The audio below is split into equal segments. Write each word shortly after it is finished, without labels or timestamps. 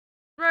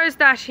Rose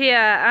Dash here,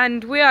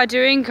 and we are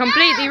doing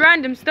completely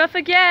random stuff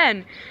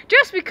again.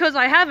 Just because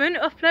I haven't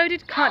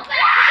uploaded content.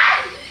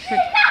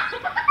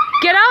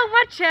 Get out of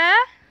my chair!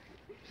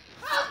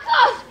 Oh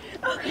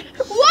God!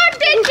 What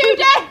did you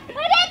do?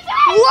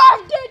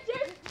 What did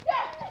you do?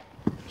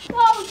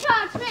 Oh,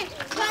 touch me!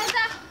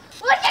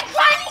 What's your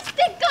tiny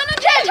stick gonna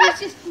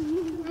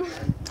do?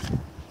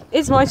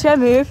 It's my chair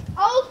move.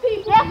 Old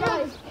people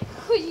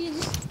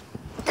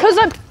Because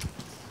I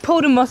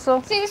pulled a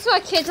muscle. See, this is why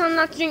kids are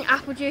not to drink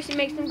apple juice. It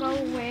makes them go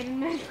weird and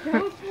messed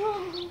up.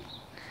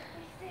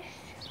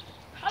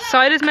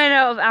 Cider's made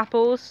out of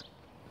apples.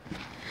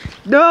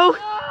 No!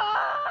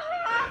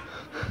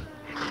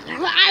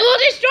 I will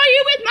destroy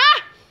you with my...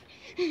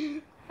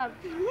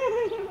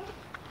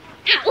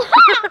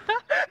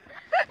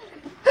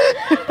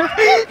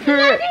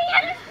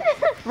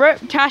 Rip,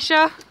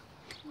 Tasha.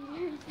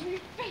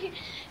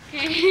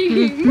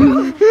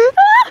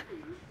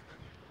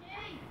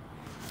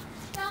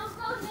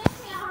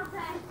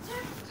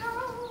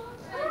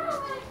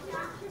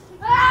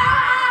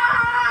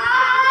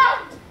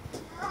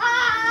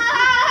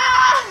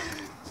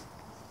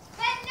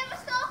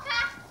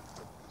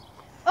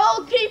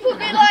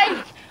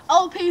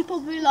 Old people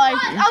be like,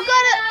 I've got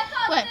a...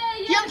 Wait,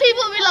 young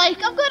people be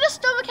like, I've got a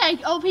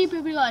stomachache. Old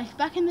people be like,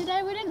 back in the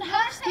day we didn't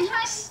have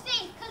stomachs.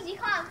 Because you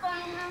can't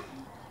find them.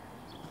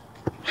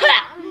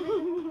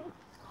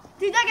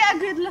 Did I get a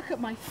good look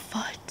at my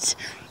foot?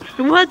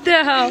 What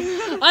the hell?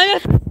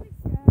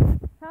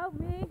 Help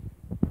me.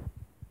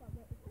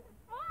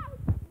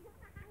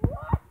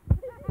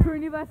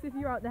 Universe, if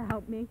you're out there,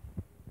 help me.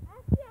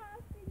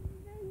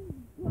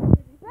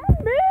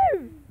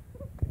 Move!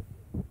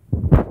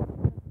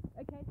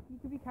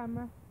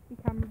 Camera.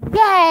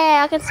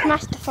 Yeah, I can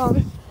smash the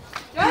phone.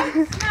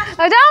 I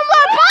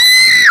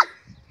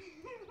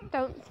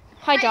don't.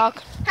 Hi, dog.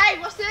 Hey,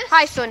 what's this?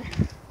 Hi, son.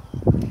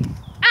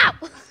 Ow!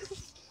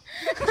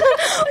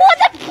 What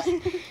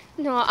the?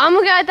 No, I'm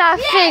gonna get that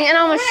thing and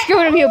I'm gonna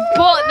shoot him your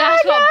butt.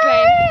 That's what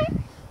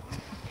Ben.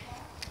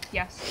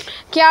 Yes.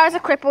 Kiara's a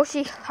cripple.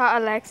 She hurt her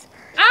legs.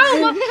 Ow,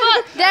 my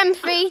foot! Them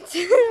feet.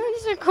 I'm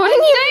just recording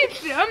you.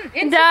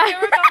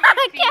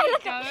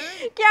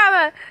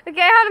 Kiara,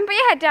 okay, hold on, put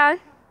your head down.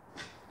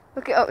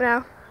 Look it up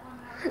now.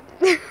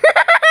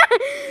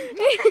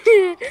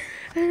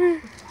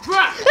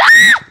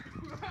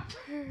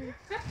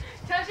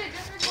 Tasha,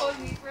 just record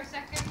me for a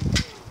second.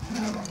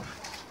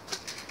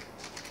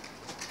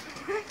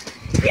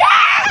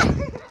 Yeah!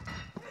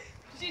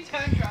 She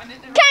turned around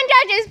and Can't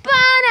touch this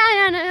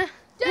banana.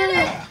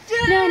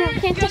 No,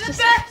 can't touch this.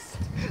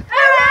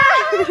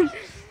 No,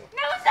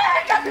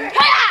 Sarah, come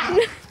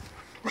here.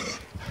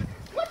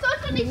 What's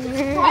underneath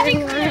this?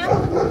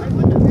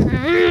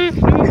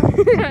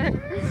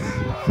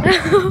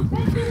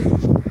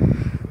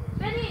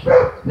 Benny,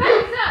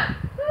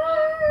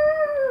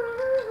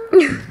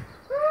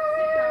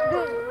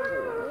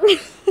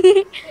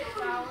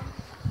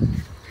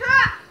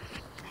 stop!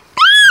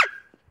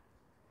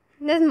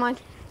 Never mind.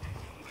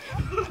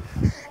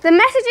 The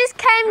messages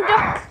came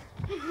up.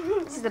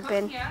 This is the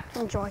bin.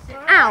 Enjoy.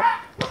 Ow.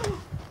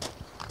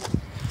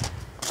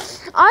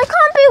 I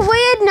can't be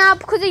weird now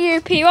because of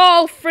you people.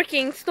 Oh,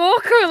 freaking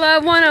stalker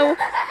alert 10.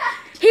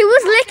 He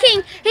was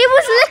licking.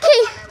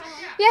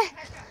 Yeah.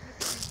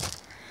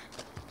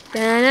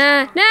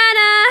 Da-na.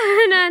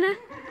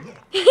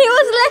 He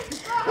was licking.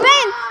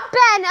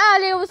 Ben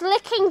earlier was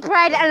licking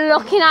bread and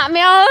looking at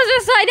me. I was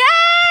just like,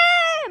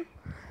 damn.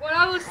 Well,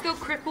 I was still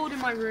crippled in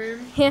my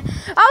room. Yeah.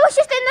 I was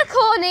just in the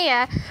corner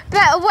here.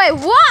 But wait,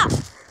 what?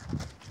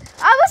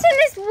 I was in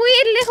this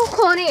weird little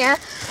corner here.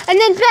 And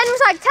then Ben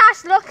was like,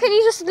 Tash, look, and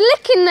he's just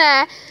licking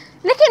there.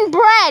 Licking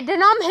bread.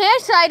 And I'm here,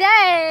 so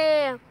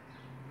damn.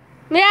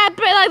 Yeah, a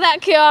bit like that,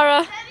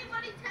 Kiara. Can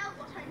anybody tell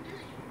what I'm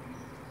doing?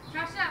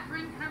 Tasha,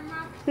 bring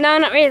camera. No,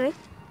 not really.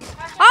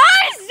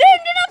 I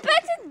zoomed in on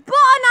Betty's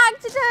butt on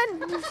accident.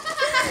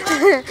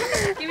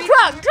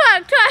 Twerk.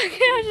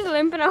 I'm just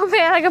limping over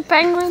here like a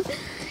penguin.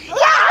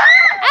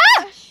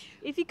 Yeah!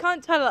 If you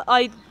can't tell,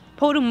 I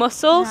pulled a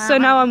muscle, so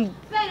now I'm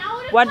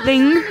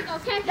waddling.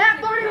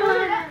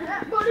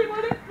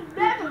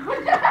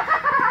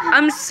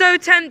 I'm so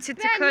tempted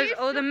to close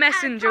all the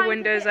messenger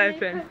windows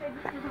open.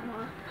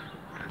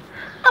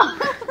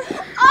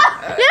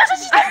 That's what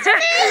she did to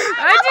me!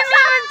 I didn't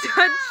even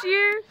touch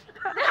you.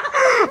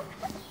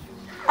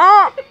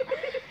 Oh.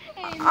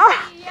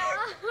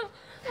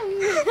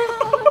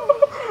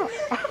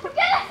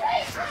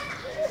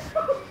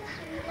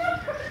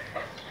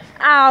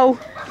 Ow.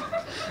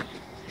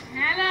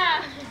 Nana!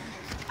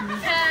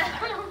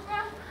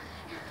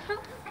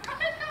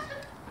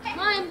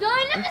 I'm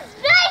going to the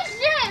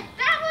spaceship!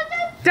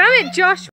 Damn it, Josh.